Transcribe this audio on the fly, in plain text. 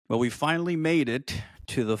Well, we finally made it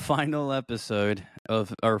to the final episode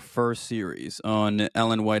of our first series on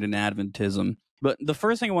Ellen White and Adventism. But the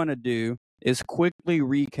first thing I want to do is quickly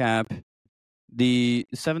recap the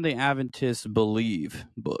Seventh-day Adventist Believe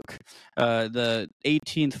book, the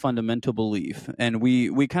 18th Fundamental Belief. And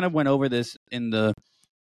we kind of went over this in the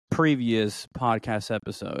previous podcast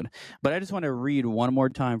episode, but I just want to read one more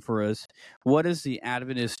time for us. What does the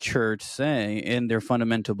Adventist Church say in their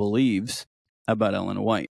fundamental beliefs about Ellen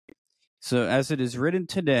White? So, as it is written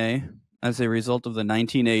today, as a result of the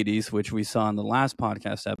 1980s, which we saw in the last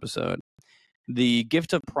podcast episode, the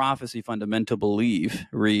gift of prophecy fundamental belief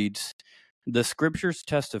reads, the scriptures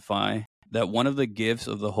testify that one of the gifts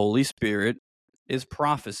of the Holy Spirit is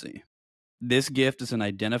prophecy. This gift is an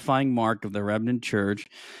identifying mark of the remnant church,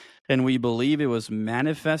 and we believe it was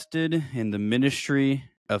manifested in the ministry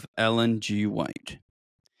of Ellen G. White.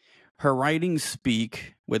 Her writings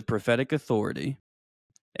speak with prophetic authority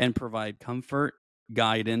and provide comfort,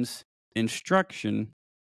 guidance, instruction,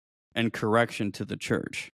 and correction to the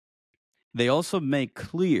church. They also make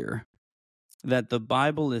clear that the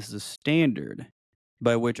Bible is the standard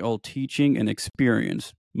by which all teaching and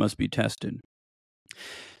experience must be tested.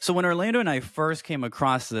 So when Orlando and I first came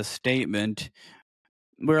across this statement,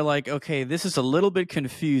 we're like, okay, this is a little bit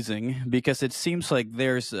confusing because it seems like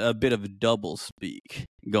there's a bit of doublespeak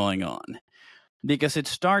going on. Because it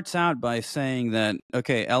starts out by saying that,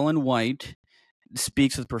 okay, Ellen White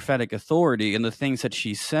speaks with prophetic authority, and the things that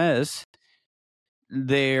she says,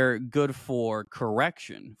 they're good for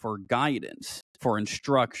correction, for guidance, for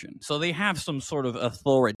instruction. So they have some sort of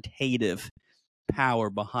authoritative power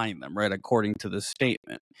behind them, right, according to the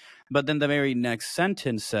statement. But then the very next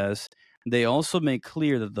sentence says, they also make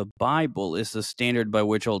clear that the Bible is the standard by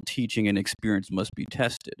which all teaching and experience must be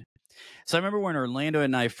tested. So I remember when Orlando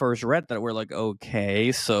and I first read that, we're like,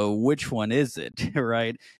 okay, so which one is it,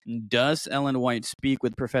 right? Does Ellen White speak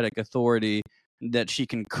with prophetic authority that she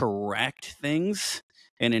can correct things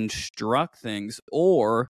and instruct things,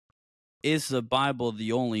 or is the Bible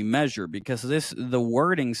the only measure? Because the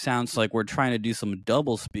wording sounds like we're trying to do some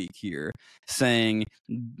doublespeak here, saying,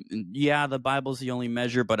 yeah, the Bible's the only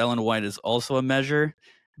measure, but Ellen White is also a measure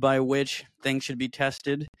by which things should be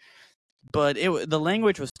tested. But the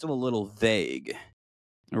language was still a little vague,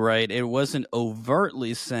 right? It wasn't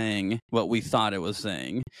overtly saying what we thought it was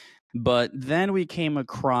saying. But then we came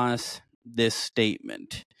across this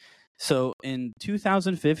statement. So in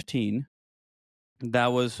 2015,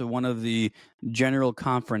 that was one of the General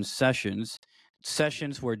Conference sessions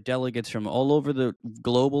where delegates from all over the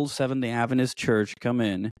global Seventh-day Adventist Church come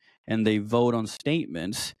in and they vote on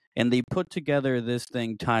statements, and they put together this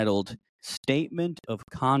thing titled Statement of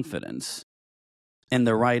Confidence in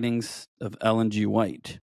the writings of Ellen G.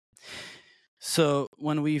 White. So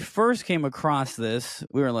when we first came across this,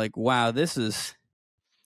 we were like, wow, this is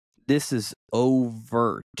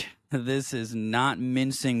overt. This is not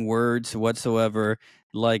mincing words whatsoever,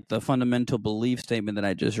 like the fundamental belief statement that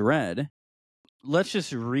I just read. Let's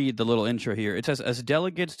just read the little intro here. It says, as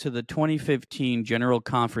delegates to the 2015 General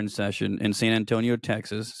Conference session in San Antonio,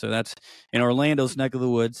 Texas, so that's in Orlando's neck of the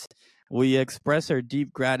woods, we express our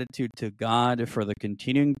deep gratitude to God for the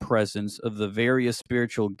continuing presence of the various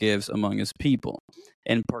spiritual gifts among his people,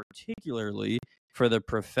 and particularly for the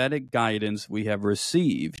prophetic guidance we have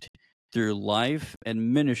received through life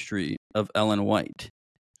and ministry of Ellen White.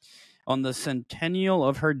 On the centennial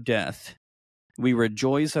of her death, we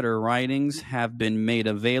rejoice that her writings have been made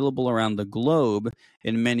available around the globe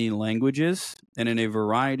in many languages and in a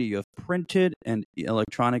variety of printed and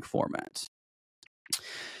electronic formats.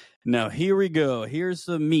 Now, here we go. Here's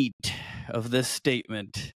the meat of this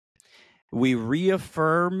statement. We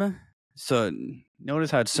reaffirm, so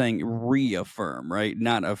notice how it's saying reaffirm, right?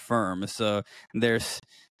 Not affirm. So there's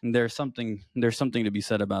something to be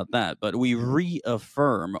said about that. But we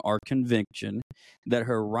reaffirm our conviction that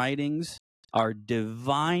her writings are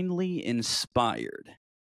divinely inspired,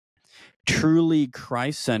 truly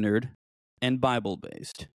Christ-centered, and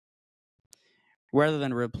Bible-based. Rather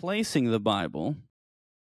than replacing the Bible,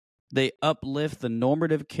 they uplift the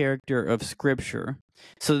normative character of Scripture.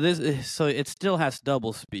 So it still has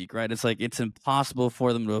doublespeak, right? It's like it's impossible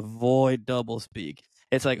for them to avoid doublespeak.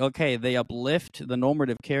 It's like, okay, they uplift the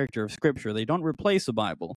normative character of Scripture. They don't replace the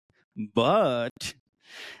Bible, but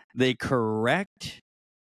they correct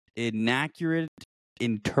inaccurate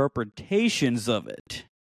interpretations of it,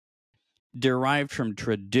 derived from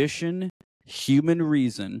tradition, human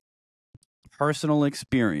reason, personal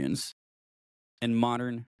experience, and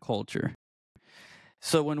modern culture.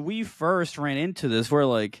 So when we first ran into this, we're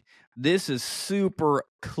like, this is super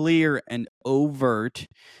clear and overt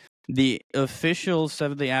The official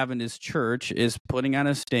Seventh-day Adventist Church is putting out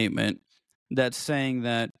a statement that's saying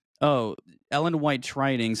that, oh, Ellen White's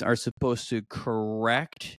writings are supposed to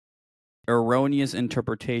correct erroneous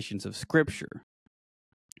interpretations of Scripture.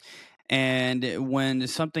 And when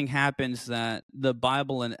something happens that the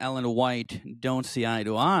Bible and Ellen White don't see eye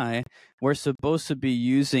to eye, we're supposed to be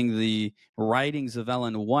using the writings of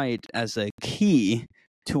Ellen White as a key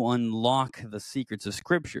to unlock the secrets of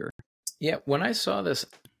Scripture. Yeah, when I saw this,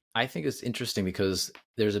 I think it's interesting because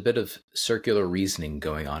there's a bit of circular reasoning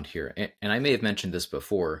going on here. And I may have mentioned this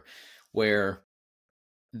before, where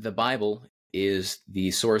the Bible is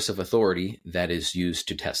the source of authority that is used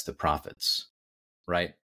to test the prophets,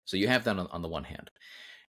 right? So you have that on the one hand.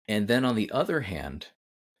 And then on the other hand,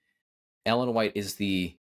 Ellen White is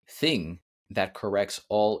the thing that corrects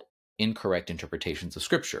all incorrect interpretations of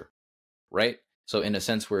Scripture, right? So in a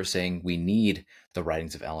sense, we're saying we need the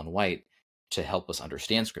writings of Ellen White to help us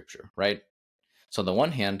understand Scripture, right? So on the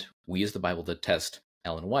one hand, we use the Bible to test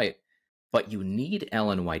Ellen White, but you need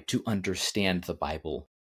Ellen White to understand the Bible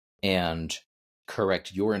and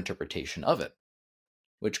correct your interpretation of it,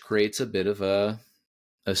 which creates a bit of a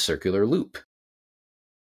circular loop,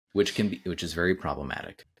 which is very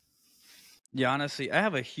problematic. Yeah, honestly, I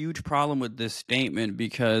have a huge problem with this statement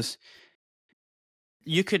because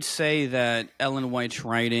you could say that Ellen White's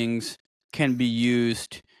writings can be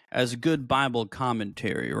used as good Bible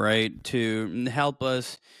commentary, right? To help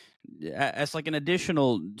us as like an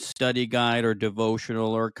additional study guide or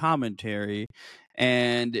devotional or commentary.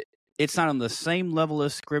 And it's not on the same level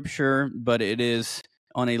as Scripture, but it is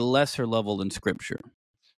on a lesser level than Scripture.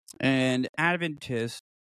 And Adventists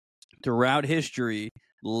throughout history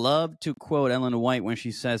love to quote Ellen White when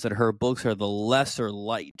she says that her books are the lesser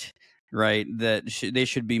light, right? That they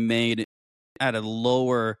should be made at a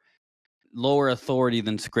lower authority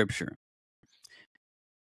than Scripture.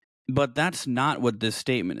 But that's not what this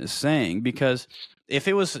statement is saying, because if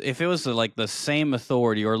it was like the same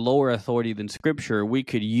authority or lower authority than Scripture, we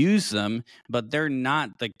could use them, but they're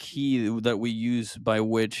not the key that we use by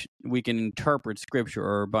which we can interpret Scripture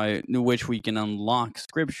or by which we can unlock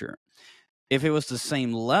Scripture. If it was the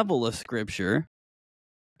same level of Scripture,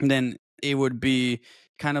 then it would be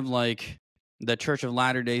kind of like the Church of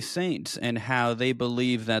Latter-day Saints and how they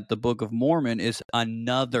believe that the Book of Mormon is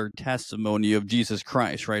another testimony of Jesus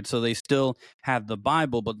Christ, right? So they still have the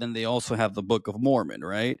Bible, but then they also have the Book of Mormon,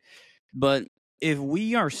 right? But if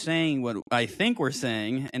we are saying what I think we're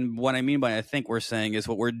saying, and what I mean by I think we're saying is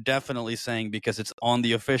what we're definitely saying because it's on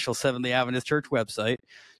the official Seventh-day Adventist Church website,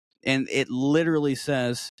 and it literally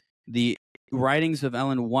says the writings of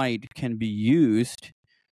Ellen White can be used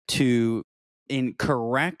to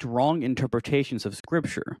correct wrong interpretations of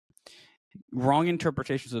Scripture. Wrong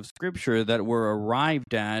interpretations of Scripture that were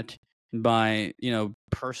arrived at by,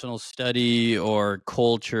 personal study or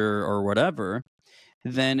culture or whatever,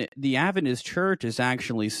 then the Adventist Church is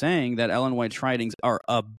actually saying that Ellen White's writings are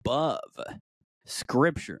above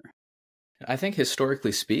Scripture. I think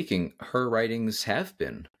historically speaking, her writings have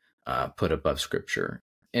been put above Scripture.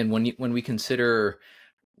 And when we consider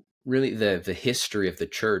really the history of the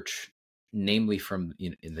church, namely from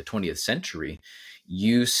in the 20th century,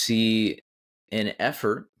 you see an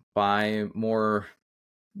effort by more,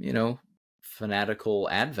 fanatical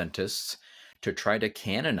Adventists to try to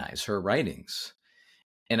canonize her writings.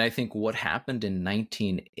 And I think what happened in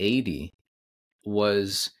 1980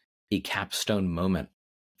 was a capstone moment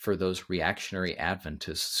for those reactionary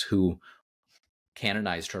Adventists who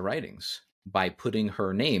canonized her writings by putting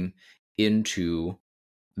her name into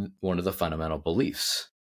one of the fundamental beliefs.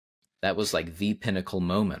 That was like the pinnacle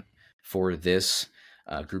moment for this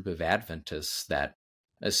group of Adventists that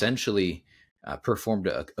essentially performed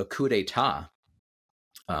a coup d'etat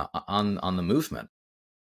on the movement.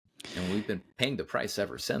 And we've been paying the price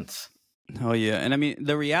ever since. Oh, yeah. And I mean,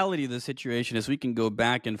 the reality of the situation is we can go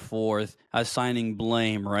back and forth assigning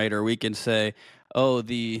blame, right? Or we can say, oh,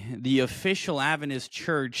 the official Adventist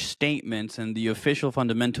Church statements and the official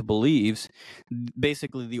fundamental beliefs,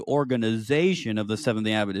 basically the organization of the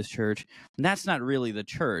Seventh-day Adventist Church, that's not really the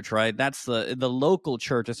church, right? That's the local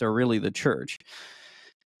churches are really the church.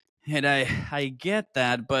 And I get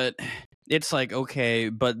that, but it's like, okay,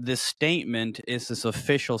 but this statement is this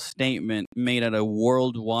official statement made at a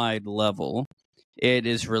worldwide level. It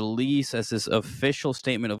is released as this official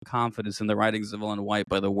statement of confidence in the writings of Ellen White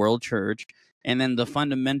by the World Church. And then the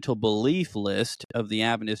fundamental belief list of the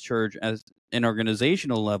Adventist Church as an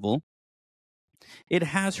organizational level, it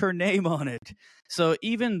has her name on it. So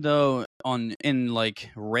even though in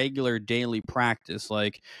like regular daily practice,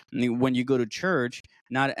 like when you go to church,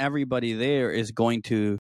 not everybody there is going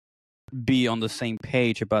to be on the same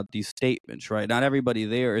page about these statements, right? Not everybody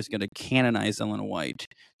there is going to canonize Ellen White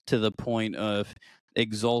to the point of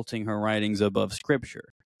exalting her writings above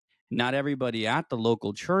Scripture. Not everybody at the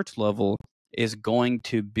local church level is going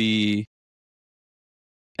to be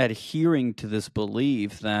adhering to this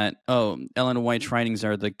belief that, oh, Ellen White's writings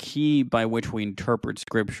are the key by which we interpret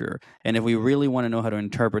Scripture. And if we really want to know how to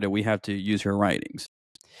interpret it, we have to use her writings.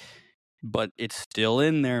 But it's still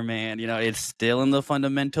in there, man. It's still in the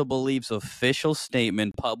fundamental beliefs official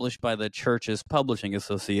statement published by the Church's Publishing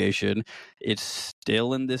Association. It's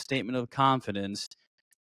still in this statement of confidence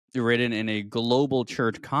written in a global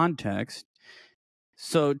church context.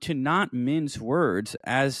 So to not mince words,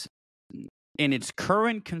 as in its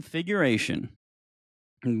current configuration,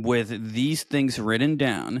 with these things written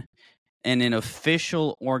down in an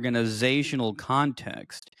official organizational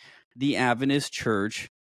context, the Adventist Church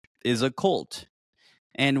is a cult.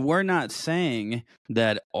 And we're not saying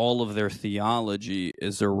that all of their theology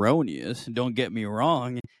is erroneous. Don't get me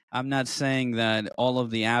wrong. I'm not saying that all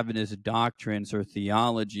of the Adventist doctrines or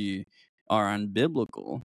theology are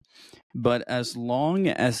unbiblical. But as long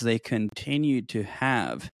as they continue to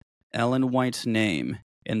have Ellen White's name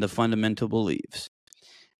in the fundamental beliefs,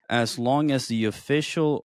 as long as the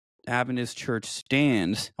official Adventist Church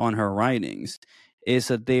stands on her writings, is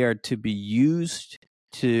that they are to be used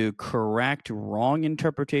to correct wrong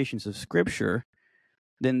interpretations of Scripture,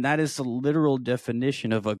 then that is the literal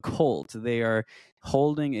definition of a cult. They are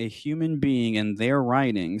holding a human being and their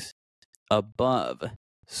writings above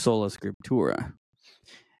Sola Scriptura.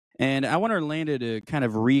 And I want Orlando to kind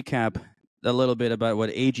of recap a little bit about what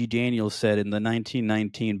A.G. Daniels said in the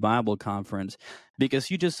 1919 Bible Conference,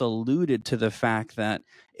 because you just alluded to the fact that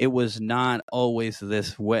it was not always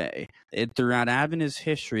this way. Throughout Adventist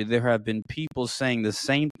history, there have been people saying the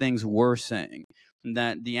same things we're saying,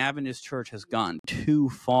 that the Adventist Church has gone too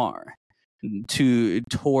far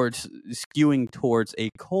towards skewing towards a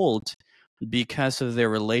cult because of their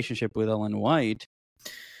relationship with Ellen White.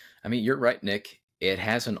 I mean, you're right, Nick. It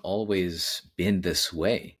hasn't always been this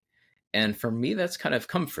way. And for me, that's kind of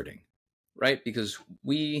comforting, right? Because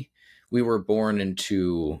we were born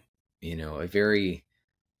into, a very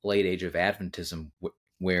late age of Adventism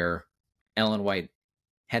where Ellen White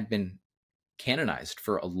had been canonized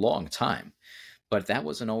for a long time. But that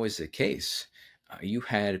wasn't always the case. You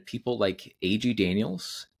had people like A.G.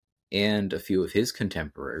 Daniels and a few of his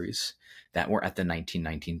contemporaries that were at the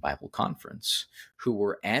 1919 Bible Conference who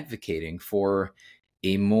were advocating for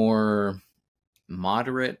a more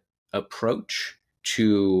moderate approach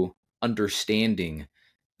to understanding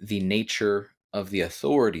the nature of the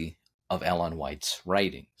authority of Ellen White's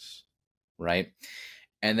writings, right?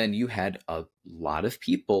 And then you had a lot of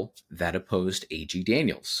people that opposed A.G.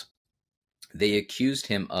 Daniels. They accused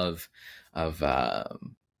him of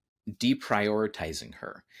deprioritizing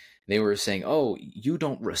her. They were saying, oh, you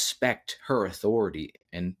don't respect her authority,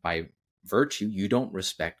 and by virtue, you don't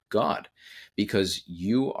respect God because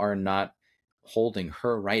you are not holding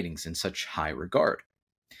her writings in such high regard.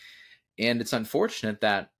 And it's unfortunate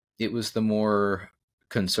that it was the more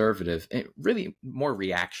conservative, really more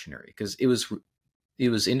reactionary, because it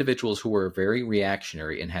was individuals who were very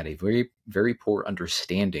reactionary and had a very, very poor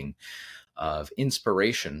understanding of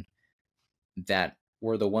inspiration that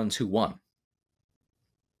were the ones who won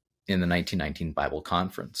in the 1919 Bible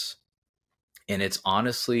Conference. And it's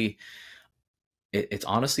honestly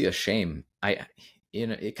a shame.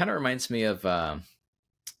 It kind of reminds me of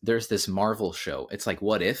there's this Marvel show. It's like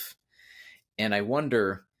What If? And I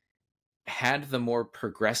wonder, had the more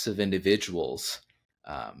progressive individuals,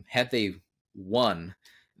 had they won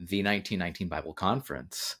the 1919 Bible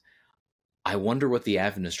Conference, I wonder what the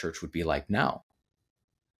Adventist Church would be like now.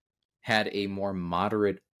 Had a more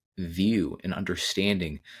moderate view and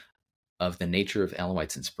understanding of the nature of Ellen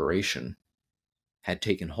White's inspiration had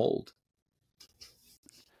taken hold.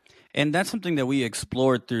 And that's something that we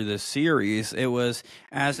explored through this series. It was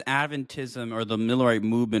as Adventism or the Millerite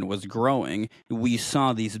movement was growing, we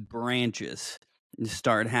saw these branches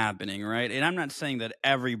start happening, right? And I'm not saying that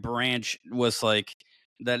every branch was like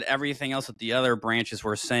that everything else that the other branches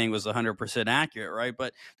were saying was 100% accurate, right?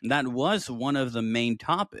 But that was one of the main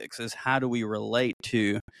topics, is how do we relate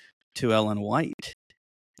to Ellen White,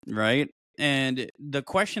 right? And the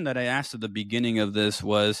question that I asked at the beginning of this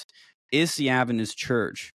was, is the Adventist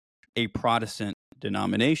Church a Protestant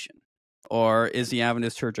denomination, or is the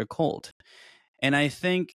Adventist Church a cult? And I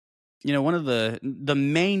think, one of the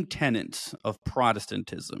main tenets of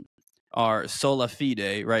Protestantism are sola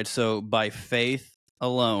fide, right? So by faith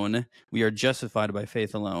alone, we are justified by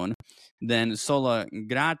faith alone. Then sola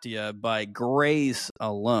gratia, by grace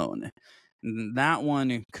alone. that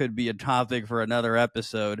one could be a topic for another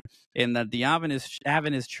episode, and that the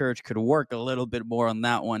Adventist Church could work a little bit more on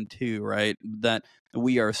that one too, right? That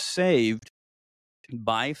we are saved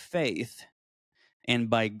by faith and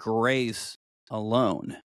by grace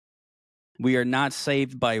alone. We are not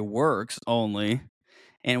saved by works only,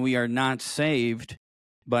 and we are not saved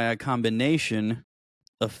by a combination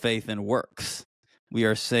of faith and works. We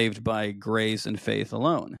are saved by grace and faith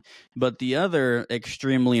alone. But the other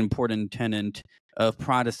extremely important tenet of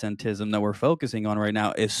Protestantism that we're focusing on right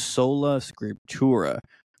now is sola scriptura,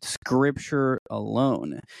 scripture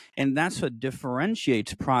alone. And that's what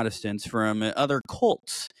differentiates Protestants from other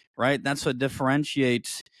cults, right? That's what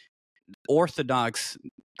differentiates Orthodox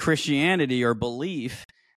Christianity or belief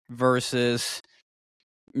versus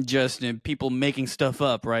just people making stuff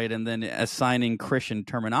up, right? And then assigning Christian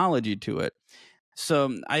terminology to it.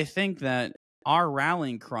 So I think that our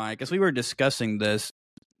rallying cry, because we were discussing this,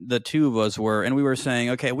 the two of us were, and we were saying,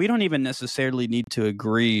 okay, we don't even necessarily need to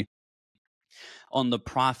agree on the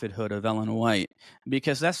prophethood of Ellen White,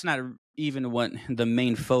 because that's not even what the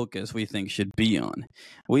main focus we think should be on.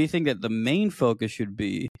 We think that the main focus should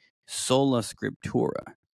be sola scriptura.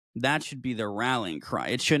 That should be the rallying cry.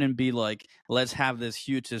 It shouldn't be like, let's have this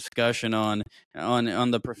huge discussion on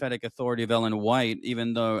the prophetic authority of Ellen White,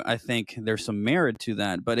 even though I think there's some merit to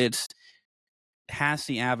that. But it's, has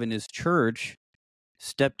the Adventist Church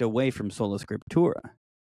stepped away from sola scriptura?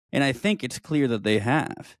 And I think it's clear that they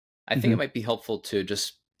have. I think it might be helpful to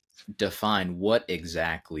just define what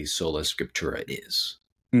exactly sola scriptura is,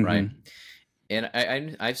 right? And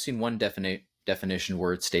I've seen one definition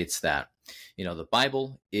where it states that, the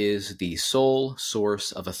Bible is the sole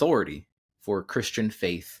source of authority for Christian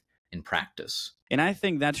faith and practice. And I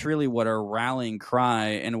think that's really what our rallying cry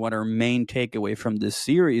and what our main takeaway from this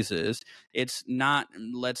series is. It's not,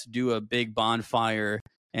 let's do a big bonfire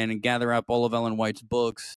and gather up all of Ellen White's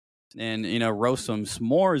books and, roast some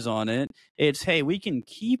s'mores on it. It's, hey, we can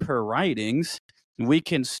keep her writings. We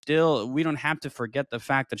don't have to forget the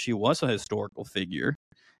fact that she was a historical figure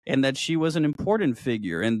and that she was an important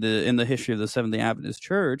figure in the history of the Seventh-day Adventist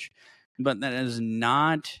Church, but that does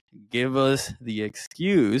not give us the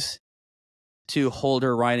excuse to hold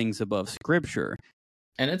her writings above Scripture.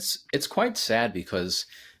 And it's quite sad, because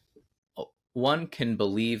one can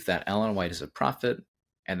believe that Ellen White is a prophet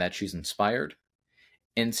and that she's inspired,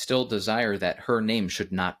 and still desire that her name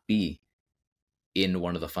should not be in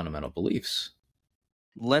one of the fundamental beliefs.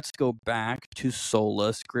 Let's go back to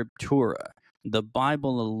sola scriptura. The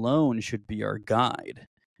Bible alone should be our guide,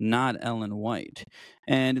 not Ellen White.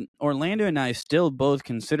 And Orlando and I still both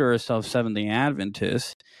consider ourselves Seventh-day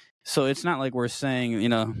Adventists, so it's not like we're saying,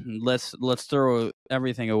 let's throw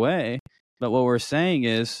everything away. But what we're saying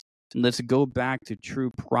is, let's go back to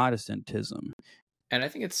true Protestantism. And I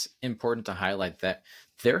think it's important to highlight that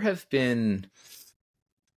there have been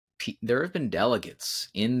delegates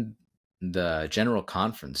in the General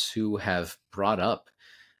Conference who have brought up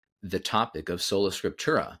the topic of sola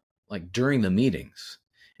scriptura, like during the meetings.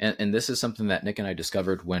 And this is something that Nick and I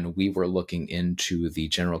discovered when we were looking into the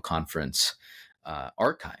General Conference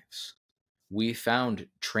archives. We found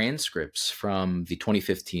transcripts from the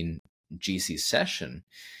 2015 GC session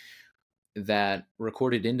that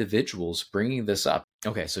recorded individuals bringing this up.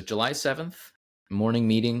 Okay, so July 7th, morning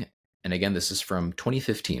meeting, and again, this is from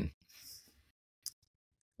 2015.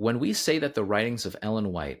 When we say that the writings of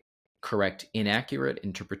Ellen White correct inaccurate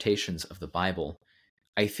interpretations of the Bible,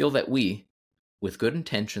 I feel that we, with good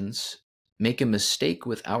intentions, make a mistake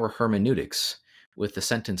with our hermeneutics, with the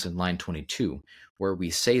sentence in line 22, where we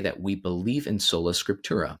say that we believe in sola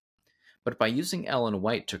scriptura. But by using Ellen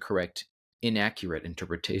White to correct inaccurate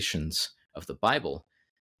interpretations of the Bible,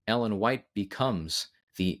 Ellen White becomes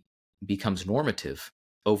normative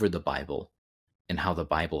over the Bible and how the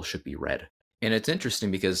Bible should be read. And it's interesting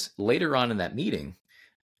because later on in that meeting,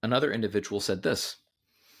 another individual said this: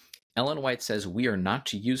 Ellen White says we are not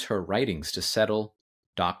to use her writings to settle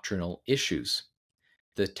doctrinal issues.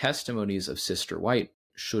 The testimonies of Sister White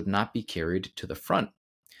should not be carried to the front.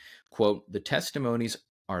 Quote, the testimonies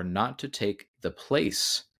are not to take the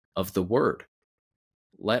place of the word.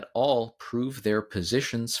 Let all prove their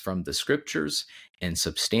positions from the scriptures and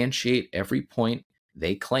substantiate every point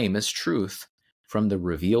they claim as truth from the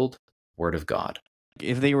revealed word of God.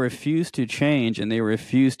 If they refuse to change and they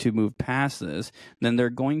refuse to move past this, then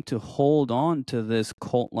they're going to hold on to this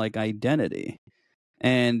cult-like identity.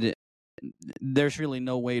 And there's really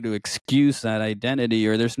no way to excuse that identity,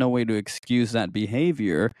 or there's no way to excuse that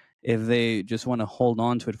behavior if they just want to hold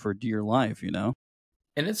on to it for dear life, And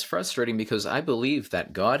it's frustrating because I believe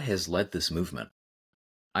that God has led this movement.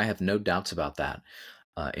 I have no doubts about that.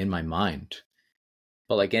 in my mind.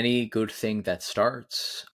 But like any good thing that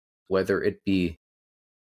starts, whether it be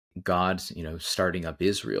God, starting up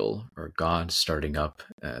Israel or God starting up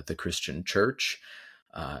the Christian church,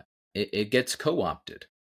 it gets co-opted.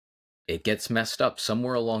 It gets messed up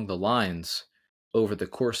somewhere along the lines over the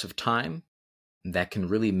course of time. That can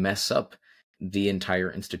really mess up the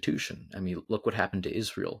entire institution. I mean, look what happened to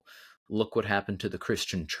Israel. Look what happened to the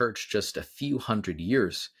Christian church just a few hundred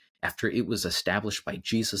years after it was established by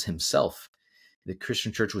Jesus himself. The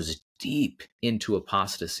Christian church was deep into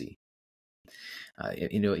apostasy.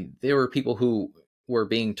 There were people who were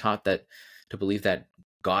being taught to believe that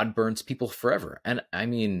God burns people forever. And I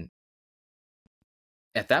mean,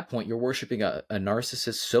 at that point, you're worshiping a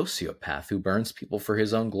narcissist sociopath who burns people for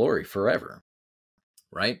his own glory forever,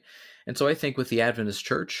 right? And so I think with the Adventist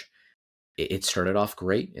church, it started off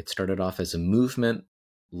great. It started off as a movement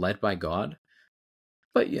led by God.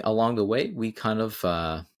 But along the way, we kind of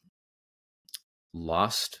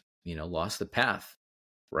lost the path,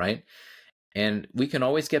 right? And we can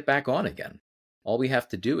always get back on again. All we have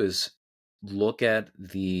to do is look at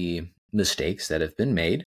the mistakes that have been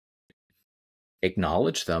made,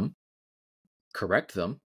 acknowledge them, correct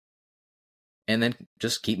them, and then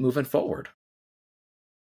just keep moving forward.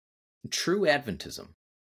 True Adventism,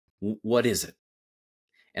 what is it?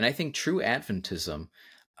 And I think true Adventism,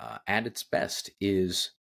 at its best,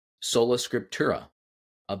 is Sola Scriptura,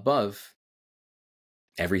 above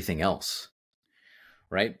everything else,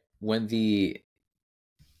 right?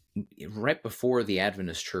 Right before the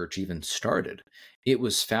Adventist church even started, it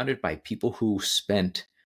was founded by people who spent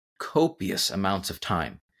copious amounts of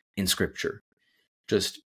time in Scripture,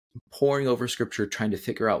 just poring over Scripture, trying to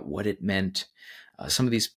figure out what it meant. Some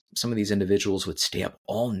of these individuals would stay up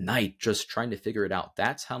all night just trying to figure it out.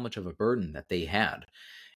 That's how much of a burden that they had,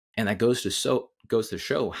 and that goes to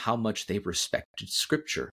show how much they respected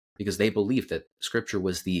Scripture, because they believed that Scripture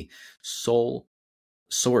was the sole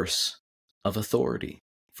source of authority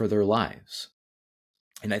for their lives.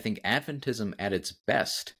 And I think Adventism at its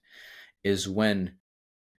best is when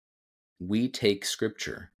we take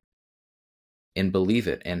Scripture and believe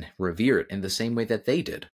it and revere it in the same way that they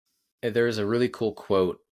did. There is a really cool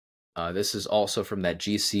quote. This is also from that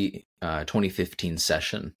GC 2015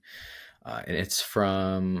 session. And it's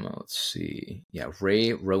from,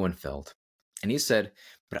 Ray Rowenfeld. And he said,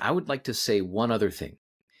 "But I would like to say one other thing.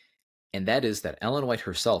 And that is that Ellen White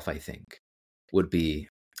herself, I think, would be,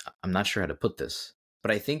 I'm not sure how to put this,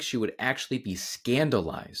 but I think she would actually be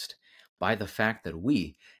scandalized by the fact that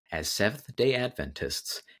we, as Seventh-day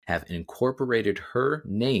Adventists, have incorporated her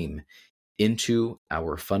name into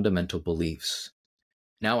our fundamental beliefs."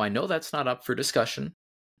 Now, I know that's not up for discussion,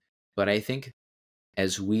 but I think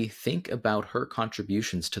as we think about her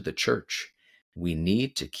contributions to the church, we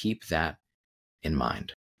need to keep that in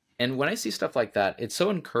mind. And when I see stuff like that, it's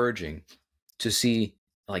so encouraging to see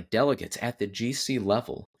like delegates at the GC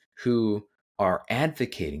level who are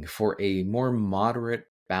advocating for a more moderate,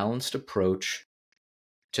 balanced approach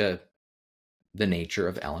to the nature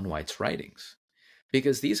of Ellen White's writings.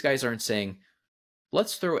 Because these guys aren't saying,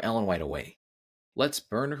 let's throw Ellen White away. Let's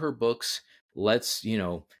burn her books. Let's,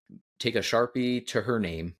 take a Sharpie to her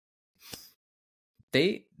name.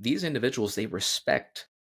 These individuals, they respect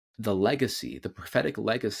the legacy, the prophetic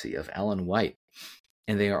legacy of Ellen White.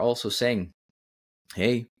 And they are also saying,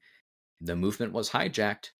 hey, the movement was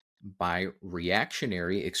hijacked by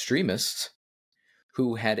reactionary extremists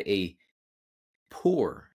who had a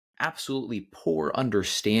absolutely poor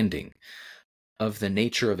understanding of the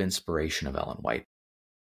nature of inspiration of Ellen White.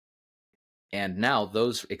 And now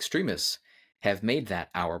those extremists have made that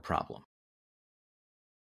our problem.